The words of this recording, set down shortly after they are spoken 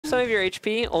some of your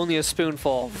HP, only a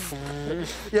spoonful.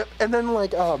 Yep, and then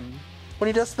like when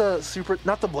he does the super,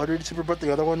 not the blood rage super, but the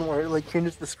other one where it like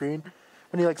changes the screen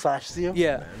when he like slashes you.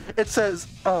 Yeah. It says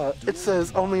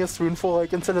only a spoonful,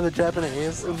 like instead of the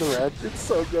Japanese in the red. It's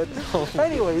so good.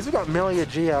 Anyways, we got Millia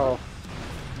GL.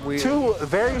 Two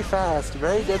very fast,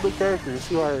 very deadly characters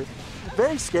who are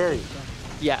very scary.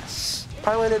 Yes.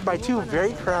 Piloted by two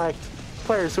very cracked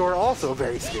players who are also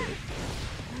very scary.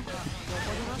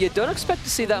 You don't expect to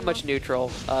see that much neutral,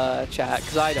 chat,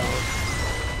 because I don't.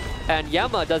 And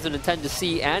Yemma doesn't intend to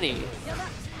see any,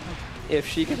 if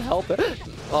she can help it.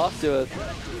 Off to it.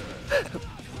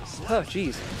 Oh,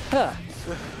 jeez. Huh.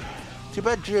 Too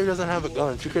bad Gio doesn't have a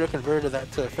gun. She could have converted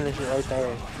that to finish it right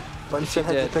there. But instead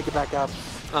had to pick it back up.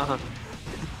 Uh-huh.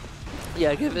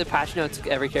 Yeah, give the patch notes.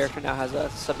 Every character now has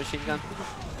a submachine gun.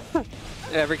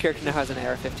 Every character now has an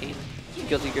AR-15.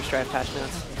 Guilty Gear Strive patch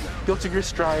notes. Guilty Gear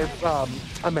Strive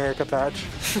America patch.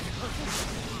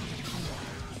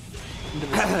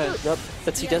 Yep.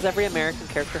 Let's see, does every American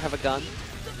character have a gun?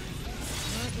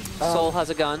 Soul has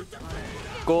a gun.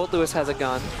 Gold Lewis has a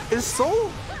gun. Is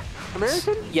Soul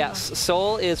American? Yes,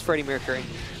 Soul is Freddie Mercury.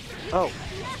 Oh.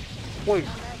 Wait,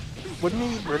 wouldn't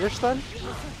he be British then?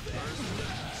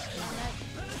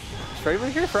 Is Freddie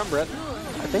Mercury from Britain?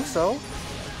 I think so.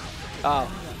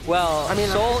 Oh. Well, I mean,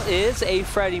 Soul is a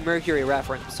Freddie Mercury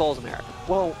reference. Soul's American.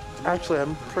 Well, actually,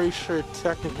 I'm pretty sure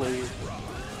technically...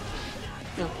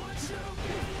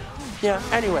 Yeah,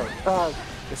 anyway.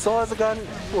 Soul has a gun.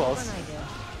 Who else?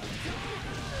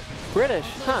 British,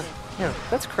 huh? Yeah.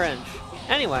 That's cringe.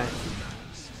 Anyway,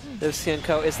 there's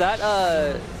Xianko. Is that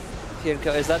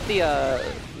Xianko? Is that the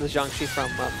Jiangxi from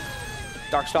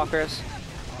Darkstalkers?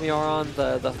 We are on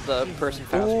the person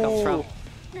Faust comes from.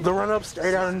 The run up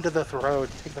straight out into the throw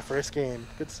to take the first game.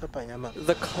 Good stuff by Yemma.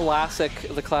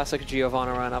 The classic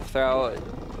Giovanna run up throw.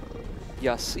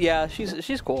 Yes, yeah,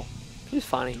 she's cool. She's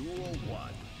funny.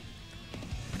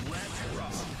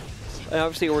 And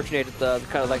obviously originated the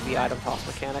kind of like the item toss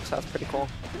mechanics. So that's pretty cool.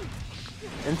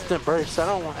 Instant burst. I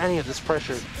don't want any of this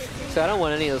pressure. So I don't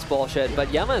want any of this bullshit. But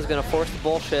Yemma is going to force the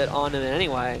bullshit on him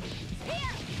anyway.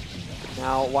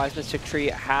 Now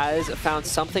WiseMysticTree has found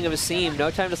something of a seam.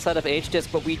 No time to set up H-Disc,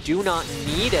 but we do not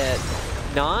need it.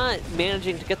 Not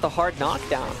managing to get the hard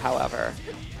knockdown, however.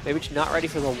 Maybe just not ready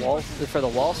for the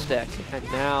wall stick. And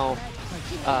now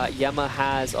Yemma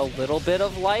has a little bit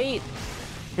of light.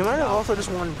 You might have also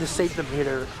just wanted to save the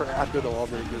meter for after the wall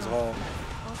break as well.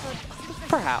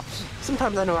 Perhaps.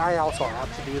 Sometimes I know I also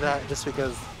opt to do that just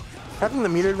because having the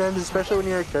meter advantage, especially when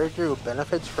you're a character who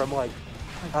benefits from like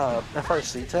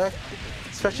FRC tech,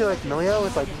 especially like Millia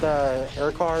with like the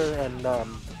air car and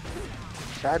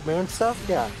bad moon stuff,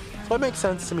 yeah. So it makes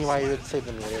sense to me why you would save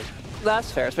the meter. That's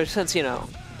fair, especially since, you know,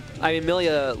 I mean,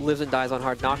 Millia lives and dies on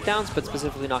hard knockdowns, but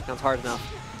specifically knockdowns hard enough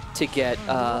to get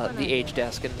the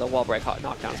H-Disc, and the wall break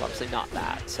knockdown is obviously not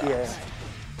that. So. Yeah.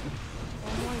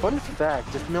 Fun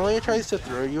fact, if Millia tries to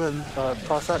throw you and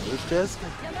toss that H-Disc,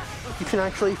 you can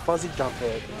actually fuzzy jump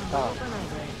it.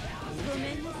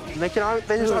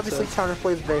 There's obviously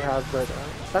counterplay that they have, but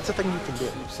that's a thing you can do.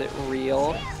 Keeps it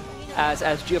real.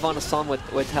 As Giovanna-san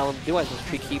would tell him to do,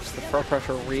 WiseMysticTree keeps the throw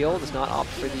pressure real, does not opt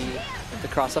for the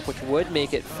cross-up, which would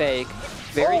make it fake.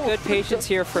 Very good patience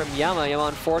here from Yemma. Yemma,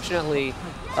 unfortunately,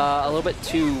 a little bit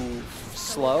too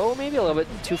slow, maybe a little bit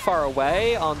too far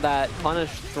away on that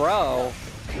punished throw.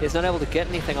 Is not able to get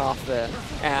anything off of it.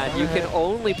 And you can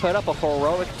only put up a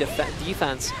heroic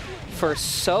defense for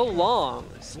so long.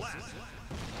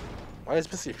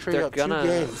 WiseMysticTree up 2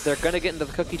 games. They're gonna get into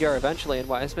the cookie jar eventually, and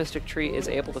WiseMysticTree is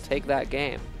able to take that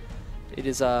game. It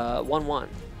is 1-1.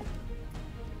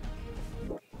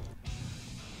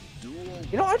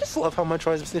 You know, I just love how much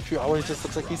WiseMysticTree always just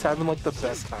looks like he's having like the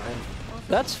best time.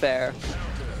 That's fair.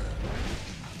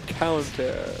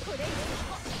 Counter.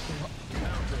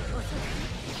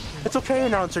 It's okay,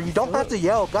 announcer. You don't have to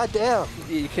yell. Goddamn.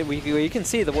 You can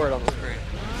see the word on the screen.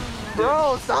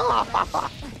 Bro, stop.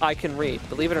 I can read,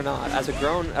 believe it or not, as a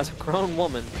grown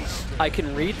woman, I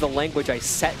can read the language I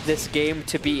set this game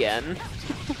to be in.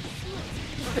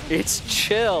 It's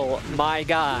chill, my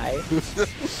guy.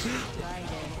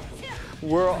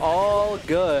 We're all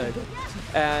good.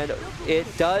 And it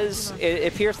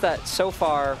appears that so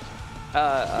far,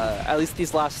 at least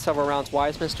these last several rounds,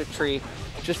 WiseMysticTree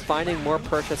just finding more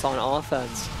purchase on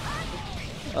offense.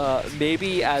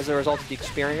 Maybe as a result of the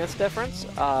experience difference,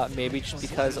 maybe just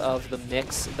because of the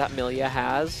mix that Millia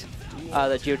has,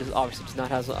 that Gio obviously does not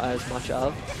have as much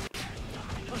of.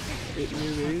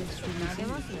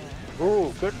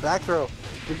 Ooh, good back throw.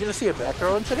 You're gonna see a back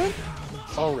throw incident?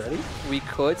 Already? We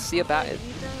could see a back.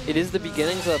 It is the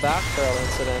beginnings of a back throw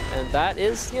incident, and that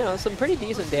is, you know, some pretty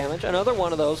decent damage. Another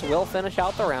one of those will finish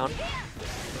out the round.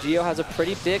 Gio has a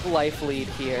pretty big life lead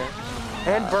here.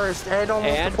 And burst, and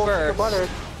almost a full stick of butter.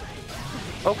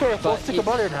 Okay, a full stick of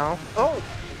butter now. Oh,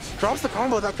 drops the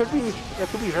combo. That could be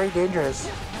very dangerous.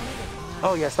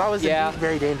 Oh yes, that was indeed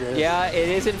very dangerous. Yeah, it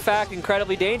is in fact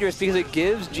incredibly dangerous because it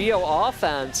gives Gio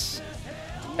offense.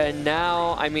 And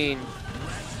now, I mean,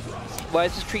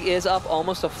 WiseMysticTree is up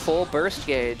almost a full burst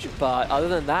gauge, but other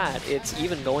than that, it's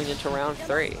even going into round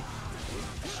 3.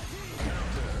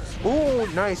 Ooh,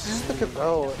 nice. This is the good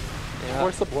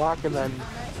force the block and then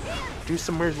do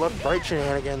some weird left-right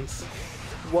shenanigans.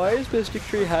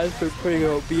 WiseMysticTree has been putting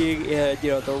out being in,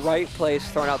 you know, the right place,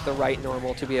 throwing out the right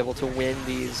normal to be able to win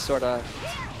these sort of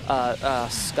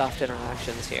scuffed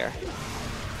interactions here.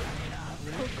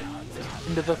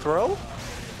 Into the throw?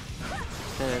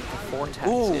 And the vortex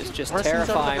is just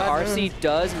terrifying. RC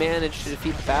does manage to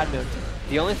defeat the bad moon.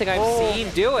 The only thing I've seen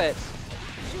do it,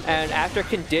 and after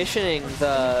conditioning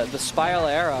the spiral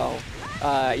arrow,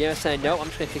 Yemma saying, nope, I'm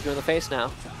just going to kick you in the face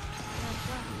now.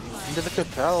 Into the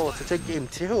Capel to take game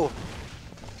 2.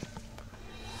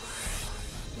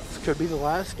 This could be the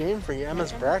last game for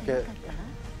Yemma's bracket.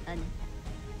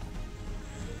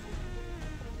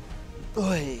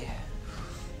 Oy.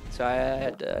 So I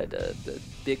had the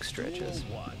big stretches.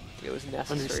 It was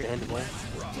necessary. Understandably.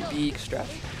 Big stretch.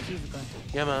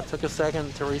 Yemma took a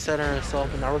second to reset herself,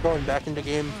 and now we're going back into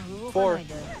game 4.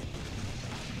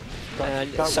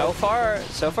 And so far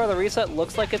the reset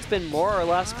looks like it's been more or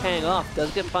less paying off.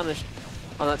 Does get punished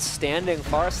on that standing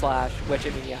far slash, which I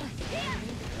mean, yeah.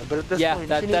 But at this point,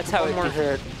 that's how it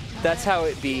be. That's how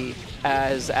it be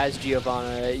as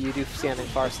Giovanna. You do standing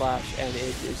far slash, and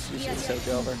it's so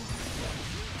over.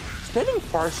 Standing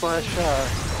far slash.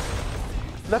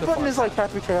 That button is like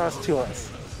Happy Chaos to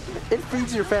us. It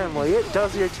feeds your family, it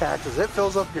does your taxes, it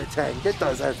fills up your tank, it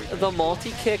does everything. The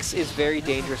multi-kicks is very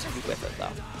dangerous if you whip it, though.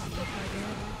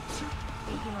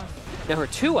 Now her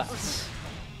 2Fs,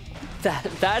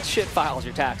 that shit files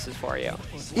your taxes for you.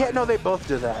 Yeah, no, they both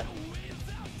do that.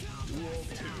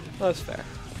 That's fair.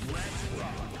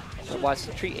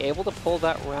 WiseMysticTree able to pull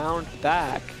that round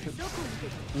back.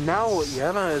 Now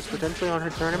Yemma is potentially on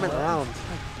her tournament round.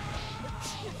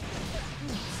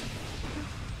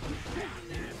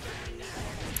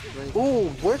 Ooh,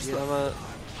 where's Yemma?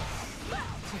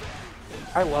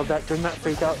 I love that, doing that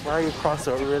fake out where you cross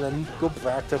over and then go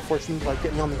back to forcing like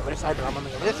getting on the other side and I'm on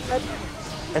the other side.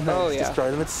 And then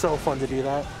destroy them. It's so fun to do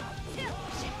that.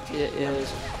 It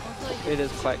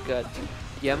is quite good.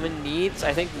 Yemma needs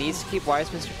to keep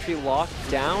WiseMysticTree locked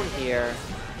down here.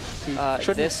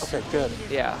 Okay, good.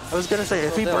 Yeah. I was gonna say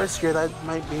if he bursts here,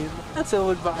 that's ill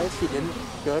advised. He didn't.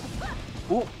 Good.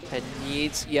 Ooh. And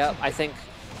needs. Yep. I think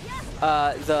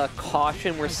the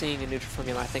caution we're seeing in neutral from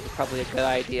him, I think, is probably a good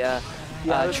idea.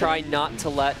 Try not to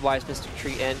let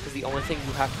WiseMysticTree in, because the only thing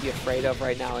you have to be afraid of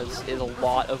right now is a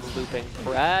lot of looping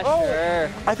pressure.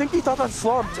 Oh, I think he thought that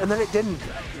slumped, and then it didn't.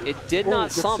 It did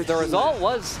not slump. The result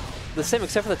was the same,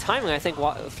 except for the timing, I think,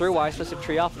 threw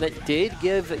WiseMysticTree off, and that did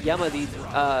give Yemma the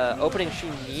opening she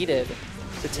needed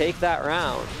to take that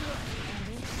round.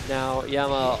 Now,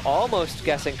 Yemma almost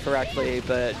guessing correctly,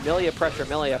 but Millia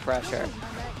pressure.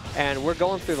 And we're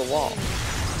going through the wall.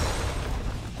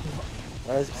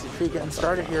 WiseMysticTree getting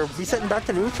started here. Resetting back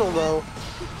to neutral, though.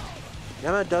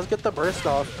 Yemma does get the burst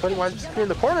off, putting WiseMysticTree in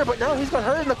the corner, but now he's got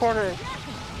her in the corner.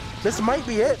 This might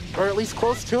be it, or at least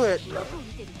close to it.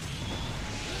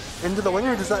 Into the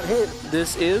winger, does that hit?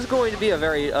 This is going to be a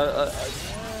very...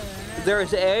 there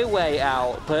is a way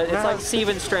out, but it's like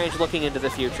Stephen Strange looking into the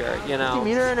future, you know? 50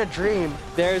 meter in a dream.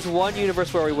 There's one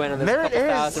universe where we win, and there's a couple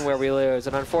thousand where we lose,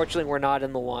 and unfortunately we're not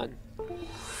in the one.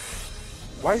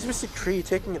 WiseMysticTree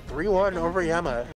taking it 3-1 over Yemma.